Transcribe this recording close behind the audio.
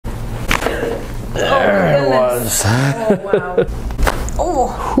There it was. Oh, wow. Oh.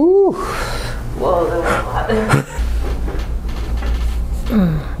 Whew. Whoa, that was a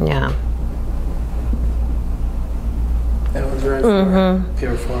lot. Yeah. That was right for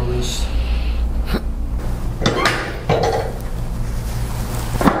piriformis.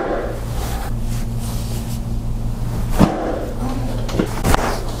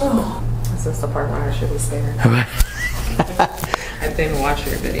 This is the part where I should be scared. I didn't watch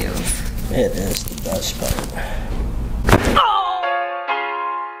your videos. It is the best part.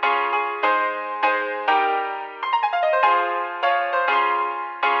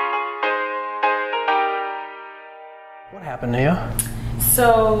 What happened to you?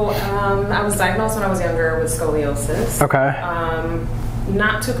 So, I was diagnosed when I was younger with scoliosis. Okay.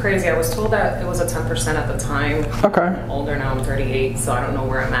 Not too crazy. I was told that it was a 10% at the time. Okay. I'm older now, I'm 38, so I don't know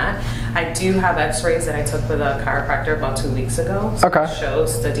where I'm at. I do have x-rays that I took with a chiropractor about 2 weeks ago. So Okay. it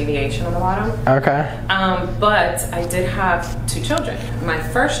shows the deviation on the bottom. Okay. But I did have 2 children. My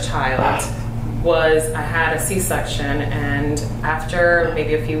first child was, I had a C-section, and after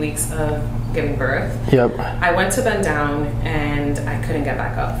maybe a few weeks of giving birth, Yep. I went to bend down and I couldn't get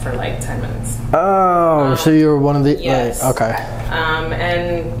back up for like 10 minutes. Oh, so you were one of the, yes. like, okay.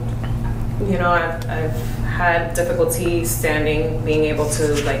 And you know, I've had difficulty standing, being able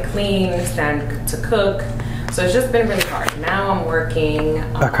to like clean, stand to cook. So it's just been really hard. Now I'm working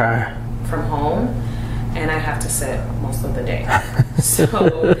from home, and I have to sit most of the day.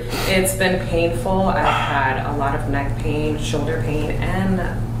 So it's been painful. I've had a lot of neck pain, shoulder pain, and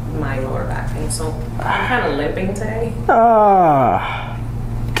my lower back pain. So I'm kind of limping today. Ah,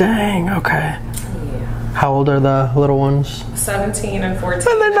 dang, okay. Yeah. How old are the little ones? 17 and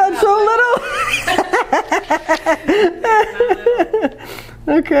 14. And they're not so little.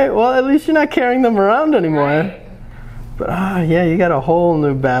 Okay, well, at least you're not carrying them around anymore. Right. But yeah, you got a whole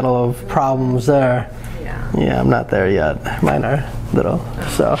new battle of problems there. Yeah. Yeah, I'm not there yet. Mine are little,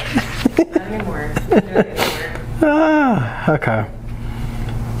 so. Not anymore. Not anymore. Okay.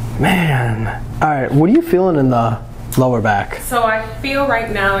 Man. All right, what are you feeling in the lower back? So I feel right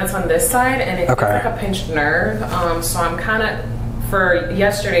now it's on this side, and it feels like a pinched nerve. So I'm kind of, for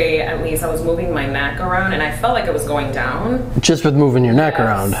yesterday at least, I was moving my neck around, and I felt like it was going down. Just with moving your neck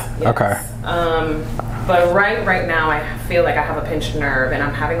around? Yes. Okay. But right now I feel like I have a pinched nerve, and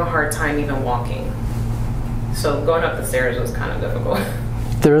I'm having a hard time even walking. So going up the stairs was kind of difficult.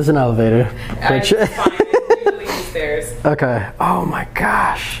 There is an elevator. It's fine. It's usually the stairs. Okay. Oh my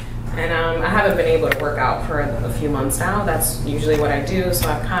gosh. And I haven't been able to work out for a few months now. That's usually what I do. So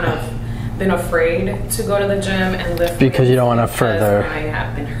I've kind of been afraid to go to the gym and lift. Because you don't want to further. I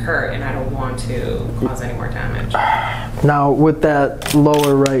have been hurt, and I don't want to cause any more damage. Now, with that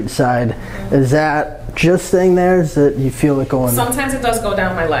lower right side, is that just staying there? Is it you feel it going? Sometimes it does go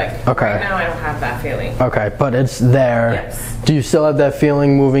down my leg. Okay. Right now I don't have that feeling. Okay, but it's there. Yes. Do you still have that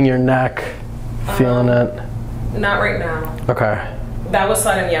feeling moving your neck? Feeling it? Not right now. Okay. That was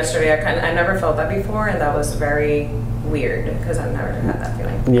sudden yesterday. I never felt that before, and that was very weird because I've never had that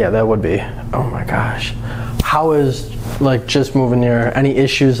feeling. Yeah, that would be. Oh my gosh. How is like just moving your, any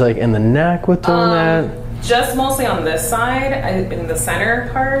issues like in the neck with doing that? Just mostly on this side, in the center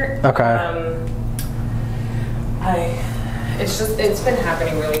part. Okay. It's been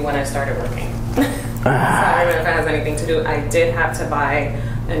happening really when I started working. So I don't know if it has anything to do. I did have to buy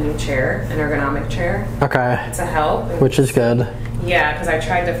a new chair, an ergonomic chair. Okay. To help. Which is good. Yeah, because I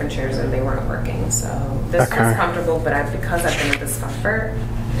tried different chairs and they weren't working. So this one's comfortable, but because I've been in discomfort,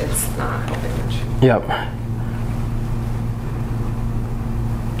 it's not helping much. Yep.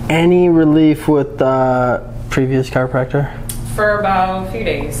 Any relief with the previous chiropractor? For about a few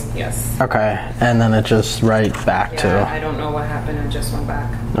days, yes. Okay, and then it just right back to. I don't know what happened. It just went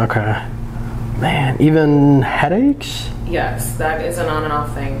back. Okay. Man, even headaches? Yes, that is an on and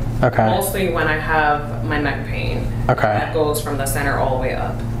off thing. Okay. Mostly when I have my neck pain. Okay. That goes from the center all the way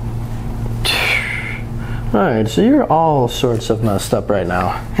up. Alright, so you're all sorts of messed up right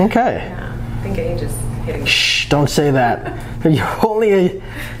now. Okay. Yeah, I think age is hitting. Shh, don't say that. You're only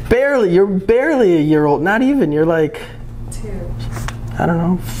you're barely a year old. Not even, you're like 2. I don't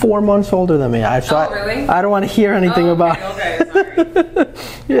know, 4 months older than me. Really? I don't want to hear anything about it. Okay, sorry.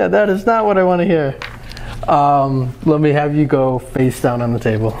 Yeah, that is not what I want to hear. Let me have you go face down on the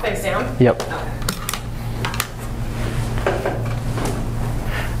table. Face down? Yep. Okay.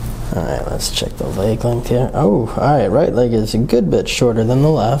 Alright, let's check the leg length here. Oh, alright, right leg is a good bit shorter than the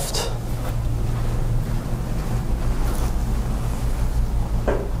left.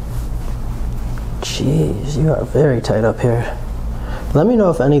 Jeez, you are very tight up here. Let me know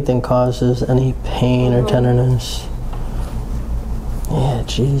if anything causes any pain or tenderness. Yeah,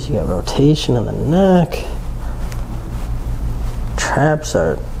 geez, you got rotation in the neck. Traps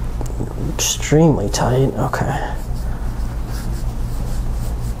are extremely tight. Okay.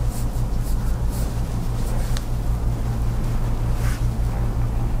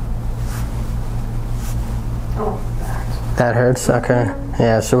 That hurts? Okay.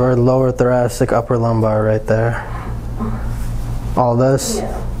 Yeah, so we're lower thoracic, upper lumbar right there. All this?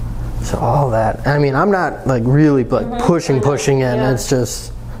 Yeah. So all that. I mean, I'm not like really like pushing in. Yeah. It's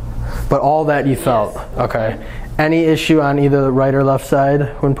just, but all that you felt. Yes. Okay. Any issue on either the right or left side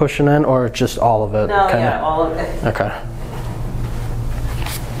when pushing in, or just all of it? No, yeah, all of it. Okay.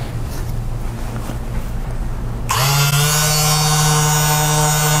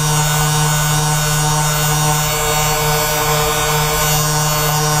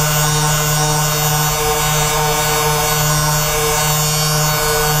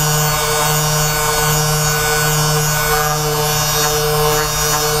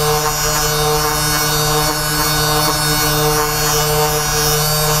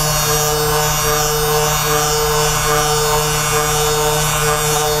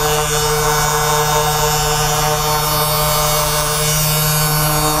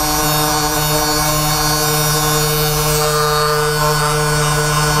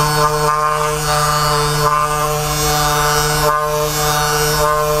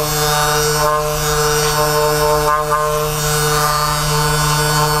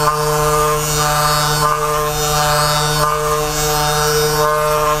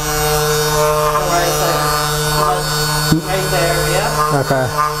 Okay.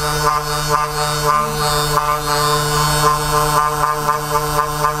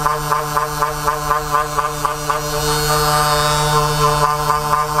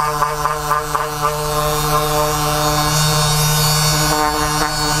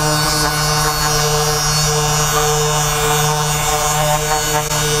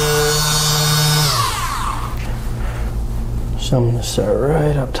 So I'm going to start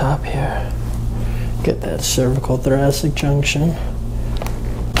right up top here. Get that cervical thoracic junction.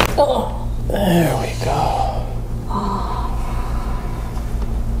 Oh, there we go.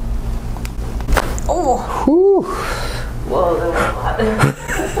 Oh. Whew. Whoa, that was a lot.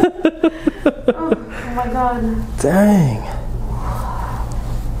 Oh my God. Dang.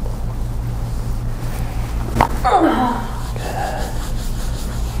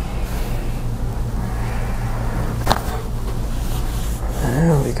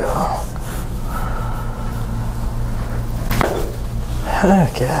 There we go.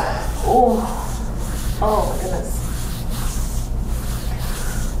 Heck yeah. Oh, oh my goodness.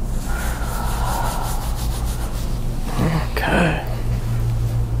 Okay.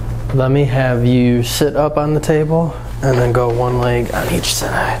 Let me have you sit up on the table and then go one leg on each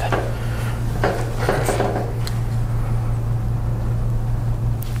side.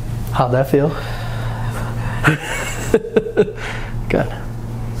 How'd that feel? Good.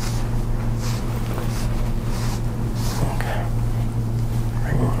 Okay.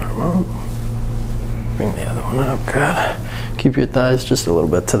 Bring one arm up. Bring the other one up. Good. Keep your thighs just a little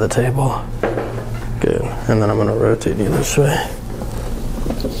bit to the table. Good. And then I'm going to rotate you this way.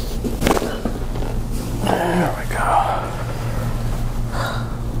 There we go.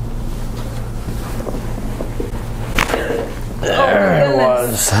 There it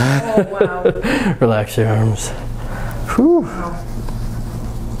was. Oh, wow. Relax your arms. Whew. Wow.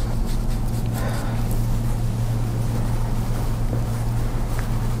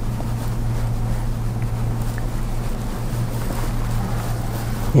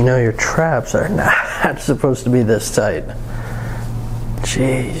 You know, your traps are not supposed to be this tight.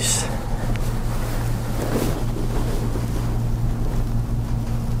 Jeez.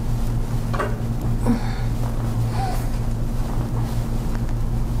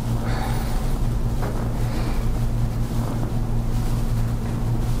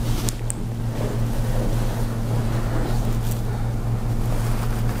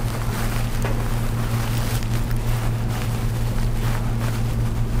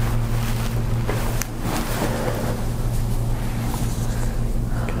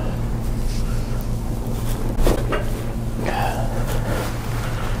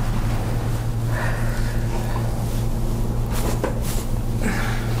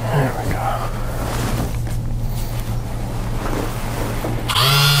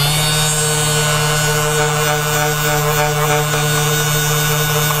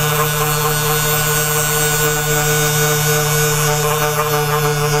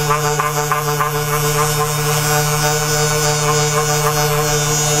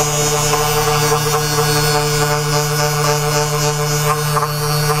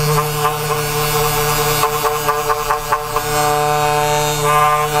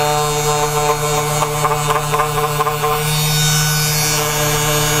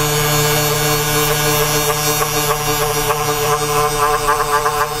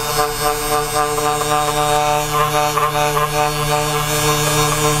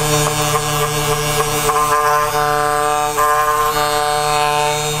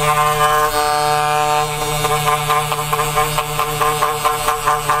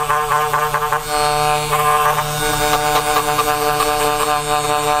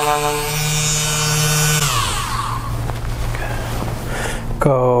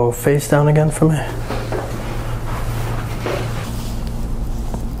 Go face down again for me.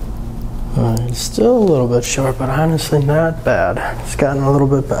 Alright, still a little bit short, but honestly not bad. It's gotten a little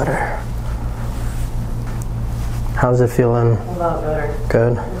bit better. How's it feeling? A lot better.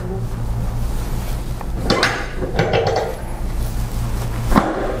 Good.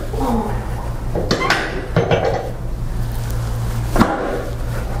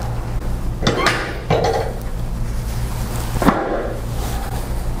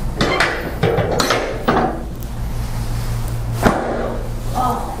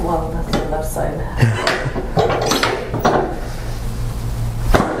 Well, that's the left side.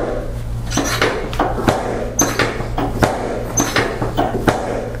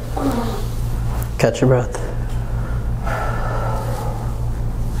 Catch your breath.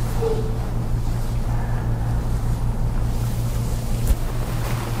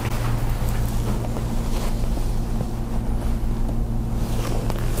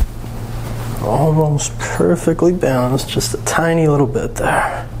 Almost perfectly balanced, just a tiny little bit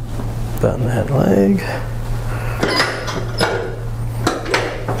there. Bend that leg.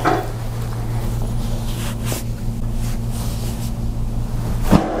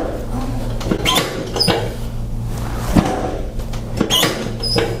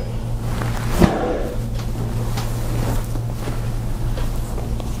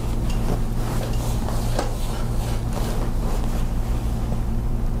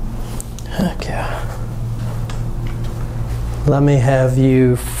 Heck yeah. Let me have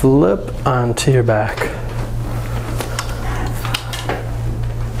you flip onto your back.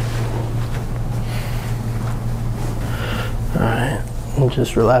 Alright, and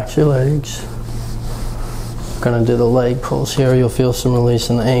just relax your legs. Gonna do the leg pulls here. You'll feel some release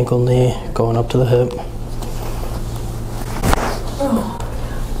in the ankle, knee, going up to the hip.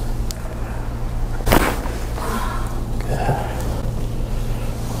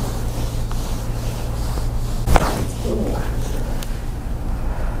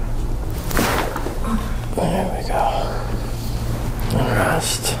 There we go. And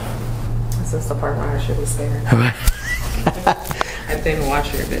rest. This is the part where I should be scared. I didn't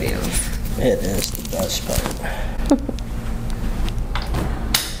watch your videos. It is the best part.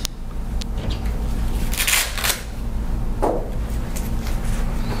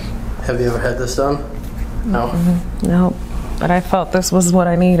 Have you ever had this done? No? Mm-hmm. Nope. But I felt this was what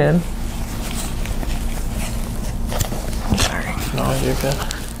I needed. I'm sorry. No, you're good.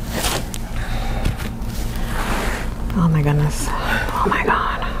 Oh my goodness. Oh my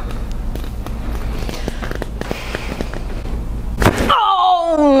God.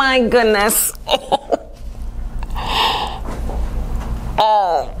 Oh my goodness. Oh.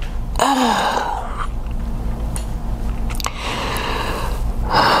 Oh.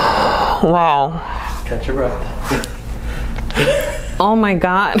 Wow. Catch your breath. Oh my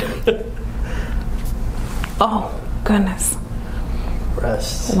God. Oh goodness.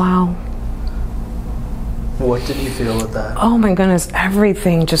 Rest. Wow. What did you feel with that? Oh my goodness,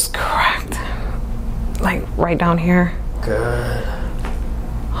 everything just cracked. Like right down here. Good.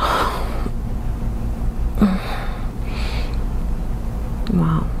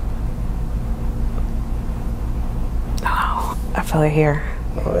 Wow. Oh, I feel it here.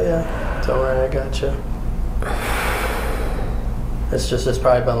 Oh yeah. Don't worry, I got you. It's just, it's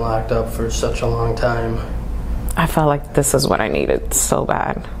probably been locked up for such a long time. I felt like this is what I needed so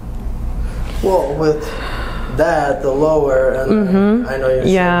bad. Well, with that, the lower, and I know you're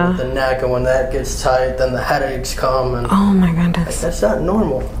saying with the neck, and when that gets tight, then the headaches come, and oh my goodness, that's not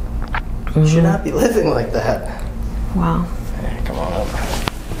normal. You should not be living like that. Wow. Hey, come on up.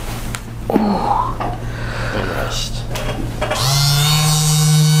 And rest.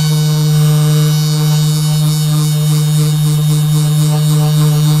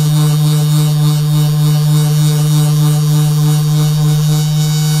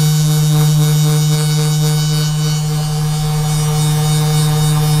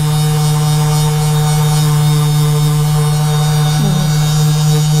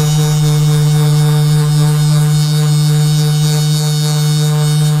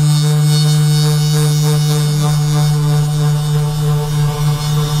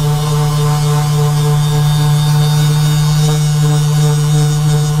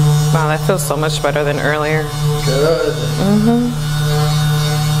 feels so much better than earlier. Good. Mm-hmm.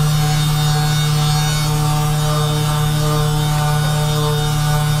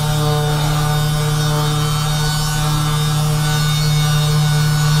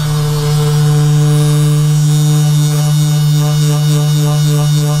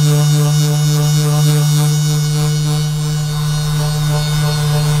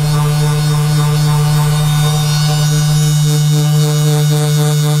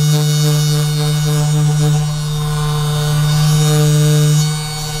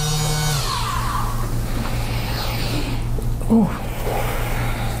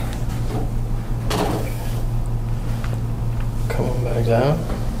 Coming back down.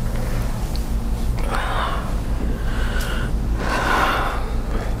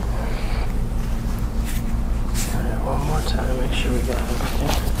 All right, one more time. Make sure we got everything.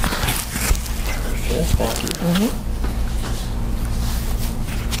 Perfect. Thank you. Mm-hmm.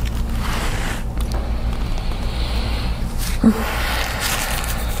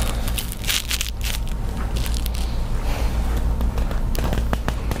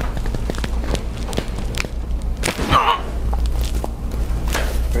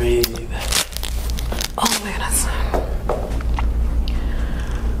 Breathe. Oh my goodness.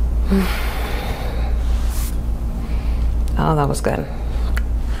 Oh, that was good.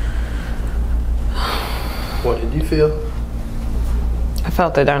 What did you feel? I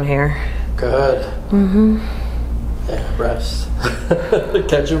felt it down here. Good. Mm-hmm. Yeah, rest.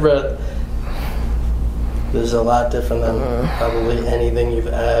 Catch your breath. This is a lot different than probably anything you've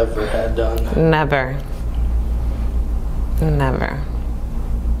ever had done. Never. Never.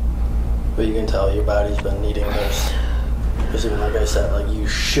 But you can tell your body's been needing this. Because even like I said, like you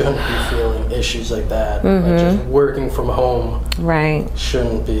shouldn't be feeling issues like that. Like just working from home. Right.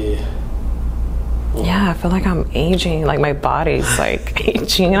 Shouldn't be. Yeah, I feel like I'm aging. Like my body's like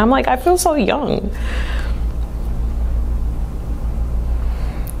aging. And I'm like, I feel so young.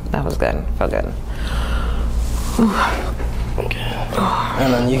 That was good. Felt good. Okay.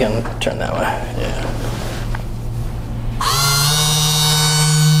 And then you can turn that way. Yeah.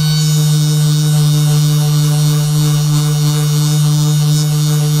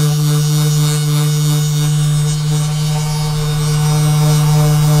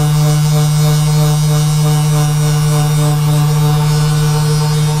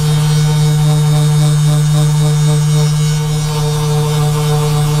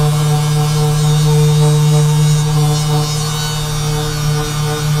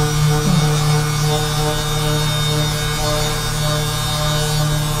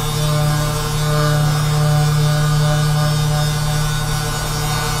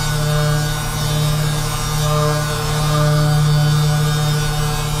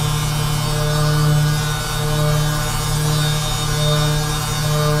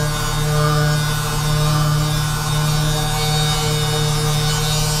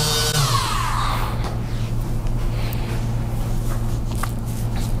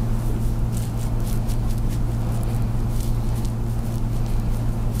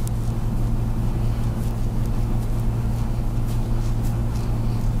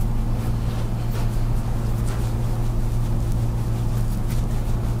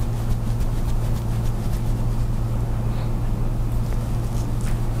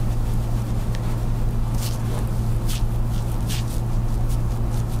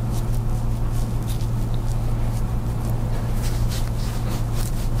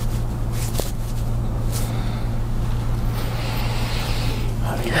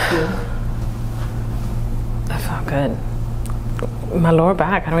 I felt good. My lower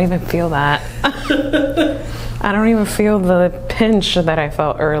back, I don't even feel that. I don't even feel the pinch that I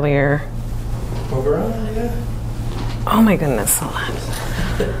felt earlier. Move around, yeah. Oh my goodness, hold on.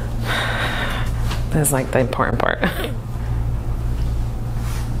 This is like the important part. I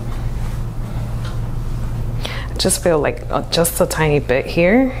just feel like just a tiny bit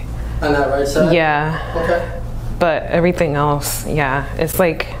here. On that right side? Yeah. Okay. But everything else, yeah, it's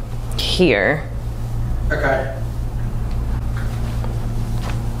like here. Okay.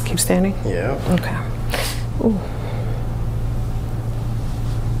 Keep standing? Yeah. Okay. Ooh.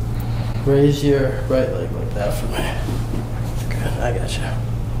 Raise your right leg like that for me. Good, I got you.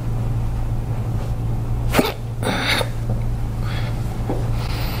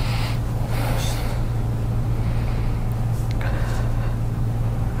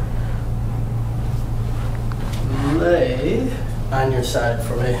 Lay on your side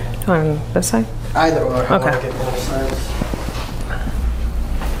for me. On this side? Either or. I Okay. want to get both sides.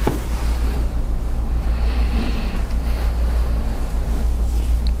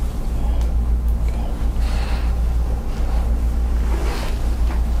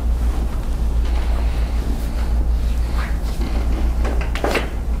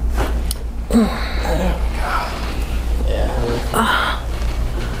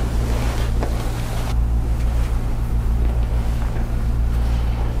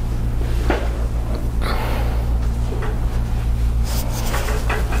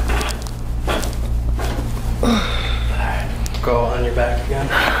 again.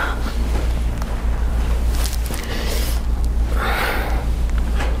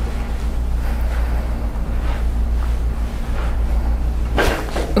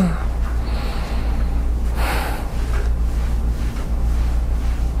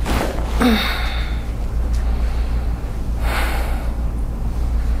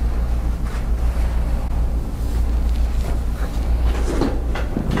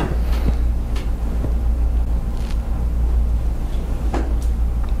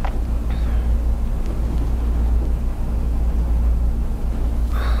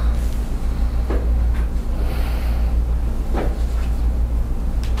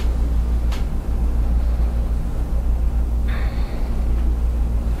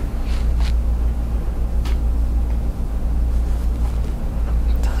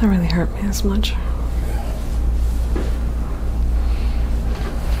 Doesn't really hurt me as much.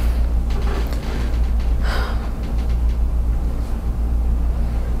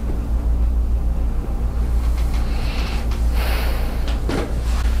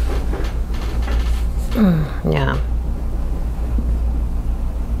 Yeah.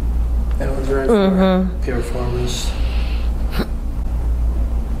 That was right for piriformis.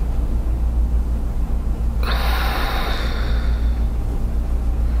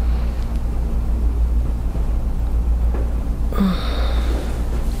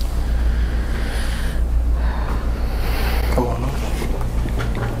 Come on.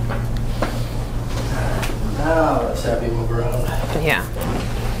 Now let's have you move around. Yeah.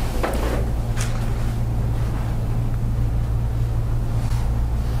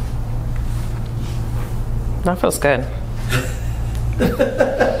 That feels good.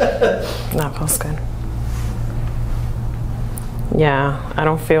 That feels good. Yeah, I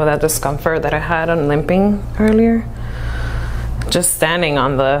don't feel that discomfort that I had on limping earlier. Just standing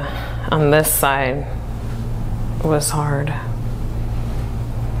on this side was hard.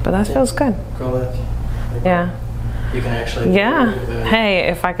 But that feels good. Go ahead. Yeah. You can actually. Yeah. Hey,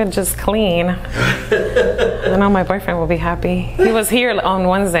 if I could just clean, I know my boyfriend will be happy. He was here on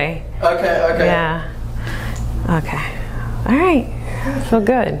Wednesday. Okay. Yeah. Okay. All right. I feel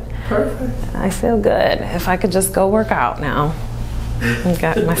good. Perfect. I feel good. If I could just go work out now and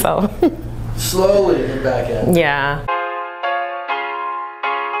get myself. Slowly get back in. Yeah.